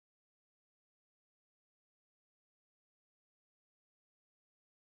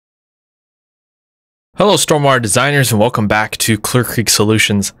Hello Stormwater designers and welcome back to Clear Creek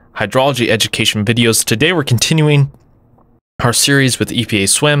Solutions hydrology education videos. Today we're continuing our series with EPA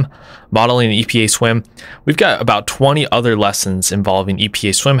SWM, modeling EPA SWM. We've got about 20 other lessons involving EPA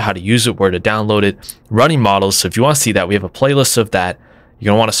SWM, how to use it, where to download it, running models. So if you want to see that, we have a playlist of that.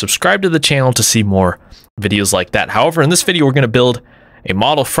 You're going to want to subscribe to the channel to see more videos like that. However, in this video, we're going to build a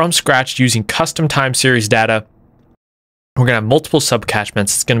model from scratch using custom time series data. We're going to have multiple subcatchments.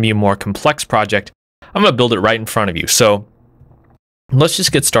 It's going to be a more complex project. I'm going to build it right in front of you. So let's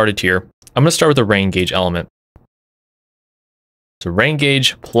just get started here. I'm going to start with a rain gauge element. So rain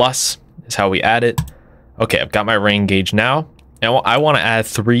gauge plus is how we add it. Okay, I've got my rain gauge now. Now I want to add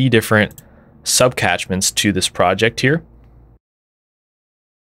 3 different subcatchments to this project here.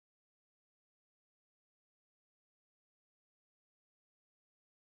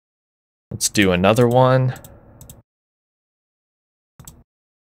 Let's do another one.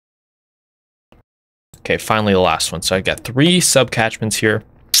 Okay, finally the last one. So I got 3 subcatchments here.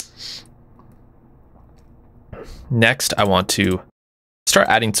 Next, I want to start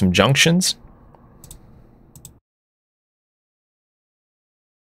adding some junctions.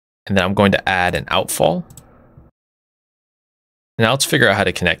 And then I'm going to add an outfall. Now let's figure out how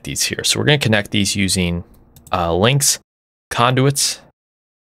to connect these here. So we're going to connect these using links, conduits.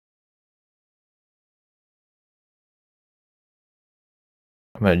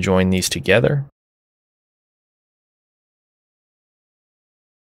 I'm going to join these together.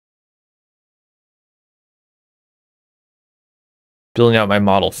 Building out my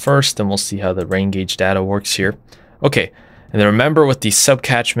model first, then we'll see how the rain gauge data works here. Okay, and then remember with these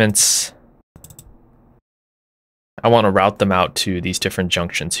subcatchments, I want to route them out to these different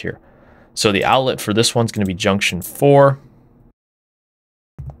junctions here. So the outlet for this one's going to be junction 4.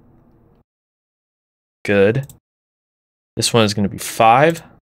 Good. This one is going to be 5.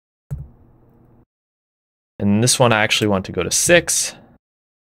 And this one I actually want to go to 6.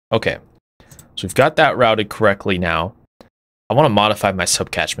 Okay, so we've got that routed correctly now. I want to modify my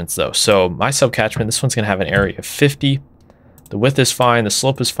subcatchments though. So my subcatchment, this one's going to have an area of 50. The width is fine. The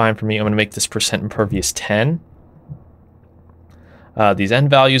slope is fine for me. I'm going to make this percent impervious 10. These end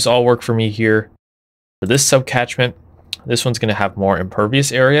values all work for me here. For this subcatchment, this one's going to have more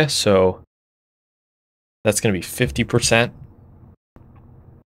impervious area. So that's going to be 50%.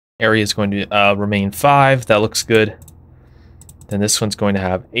 Area is going to remain 5. That looks good. Then this one's going to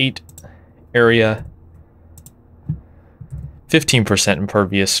have 8 area. 15%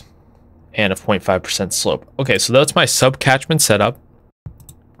 impervious, and a 0.5% slope. Okay, so that's my subcatchment setup.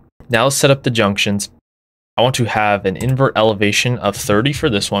 Now let's set up the junctions. I want to have an invert elevation of 30 for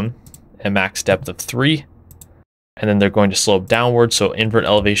this one, and max depth of 3. And then they're going to slope downward, so invert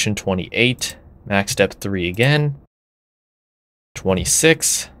elevation 28, max depth 3 again.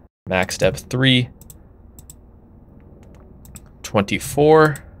 26, max depth 3.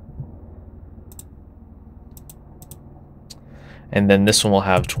 24. And then this one will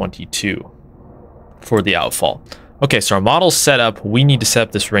have 22 for the outfall. Okay, so our model's set up. We need to set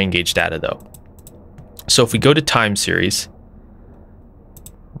up this rain gauge data though. So if we go to time series,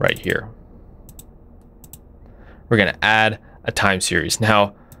 right here, we're gonna add a time series.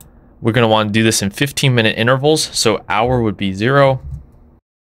 Now, we're gonna wanna do this in 15-minute intervals. So hour would be 0.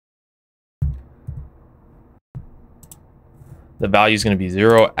 The value is gonna be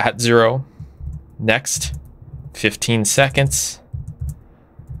 0 at 0. Next, 15 seconds.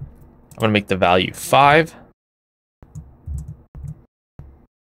 I'm going to make the value 5.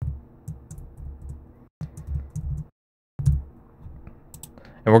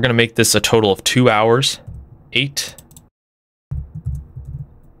 And we're going to make this a total of 2 hours. 8.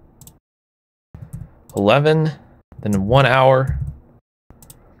 11. Then 1 hour.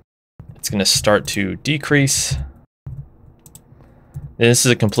 It's going to start to decrease. And this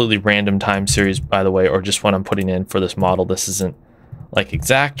is a completely random time series, by the way, or just what I'm putting in for this model. This isn't like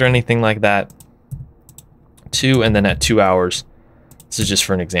exact or anything like that. 2, and then at 2 hours. This is just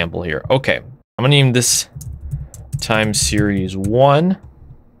for an example here. Okay, I'm gonna name this time series 1.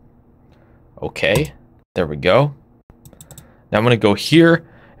 Okay, there we go. Now I'm gonna go here,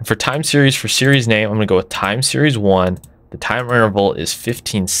 and for time series, for series name, I'm gonna go with time series 1. The time interval is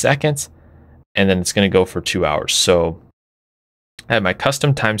 15 seconds, and then it's gonna go for 2 hours. So I have my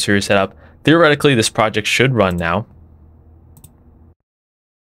custom time series set up. Theoretically, this project should run now.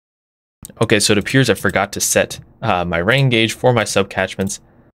 Okay, so it appears I forgot to set my rain gauge for my subcatchments.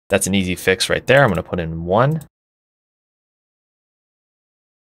 That's an easy fix right there. I'm going to put in 1.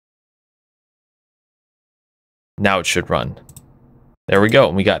 Now it should run. There we go.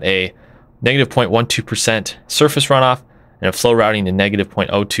 We got a negative 0.12% surface runoff and a flow routing to negative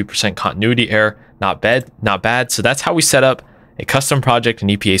 0.02% continuity error. Not bad. So that's how we set up a custom project in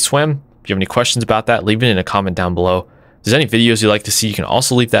EPA SWM. If you have any questions about that, leave it in a comment down below. If there's any videos you'd like to see, you can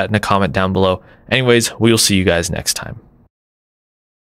also leave that in a comment down below. Anyways, we will see you guys next time.